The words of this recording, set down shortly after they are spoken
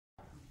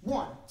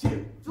1,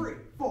 2, 3,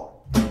 4.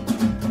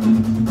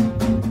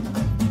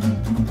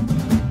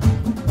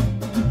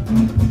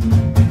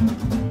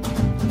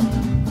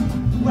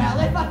 Well,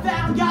 if I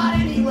found God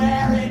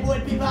anywhere, it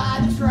would be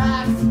by the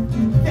tracks.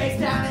 Face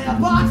down in a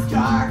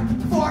boxcar,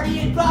 40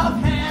 in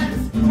both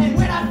hands. And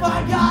when I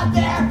find God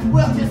there,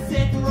 we'll just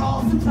sit and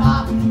roll some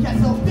top. Guess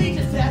he'll be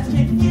just as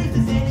confused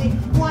as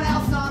anyone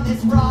else on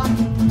this rock.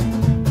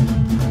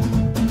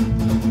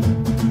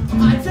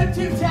 I took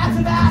 2 tabs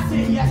of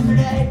acid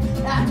yesterday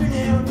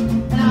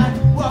afternoon, and I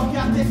woke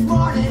up this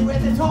morning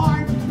with a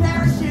torn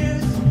pair of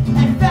shoes,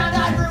 and found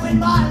I'd ruined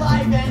my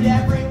life and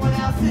everyone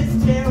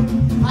else's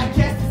too. I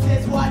guess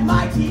this is what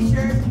my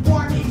teachers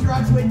warned me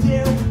drugs would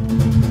do.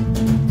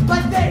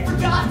 But they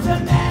forgot to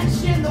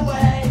mention the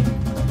way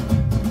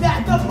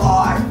that the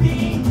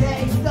morphine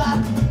makes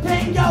the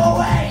pain go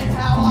away, and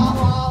how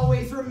I'll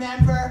always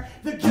remember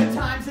the good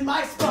times in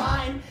my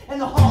spine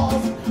and the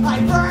holes I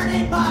burn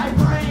in my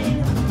brain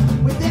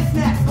with this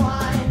next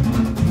line.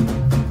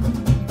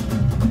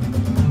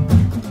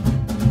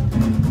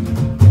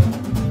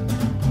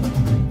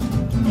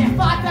 If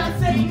I found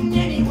Satan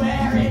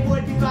anywhere, it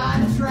would be by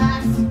the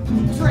tracks,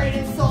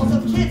 trading souls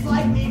of kids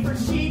like me for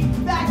cheap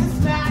bags of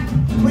smack.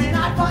 When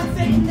I find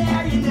Satan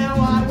there, you know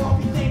I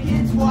won't be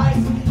thinking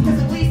twice, cause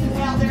at least in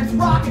hell there's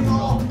rock and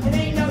roll, it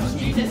ain't no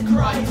Jesus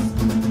Christ.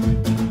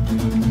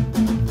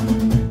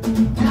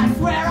 And I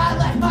swear I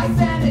left my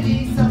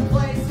sanity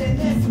someplace in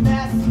this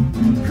mess,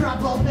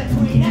 crumpled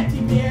between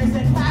empty beers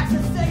and packs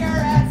of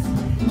cigarettes.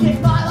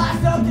 Kicked my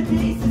last oath to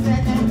pieces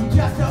and then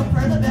just hope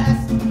for the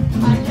best.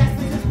 I guess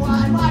this is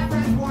why my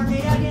friends warn me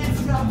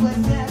against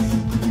hopelessness.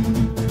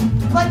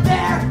 But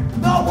they're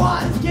the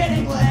ones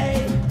getting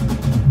laid,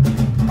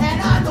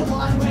 and I'm the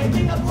one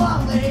waking up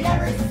lonely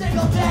every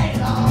single day.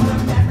 And I'll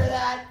remember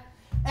that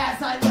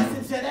as I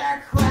listen to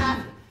their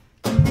crap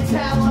and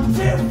tell them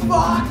to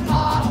fuck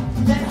off,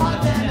 then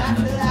hug them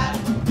after that.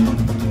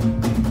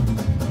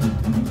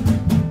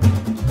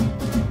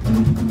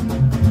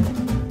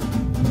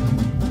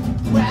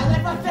 Well,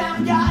 if I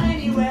found God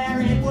anywhere,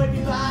 it would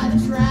be by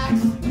the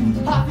tracks.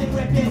 Huff and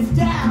whip his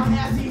down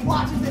as he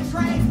watches the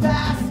trains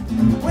pass.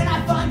 When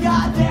I find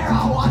God there,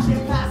 I'll watch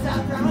him pass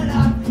out throwing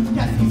up,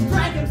 cause he's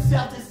drank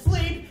himself to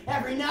sleep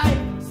every night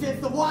since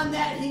the one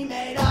that he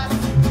made us.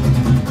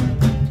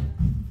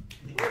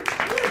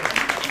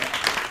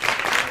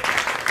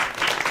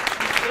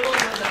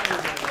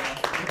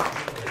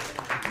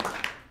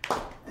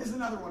 There's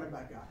another one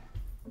about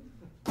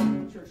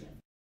God. Church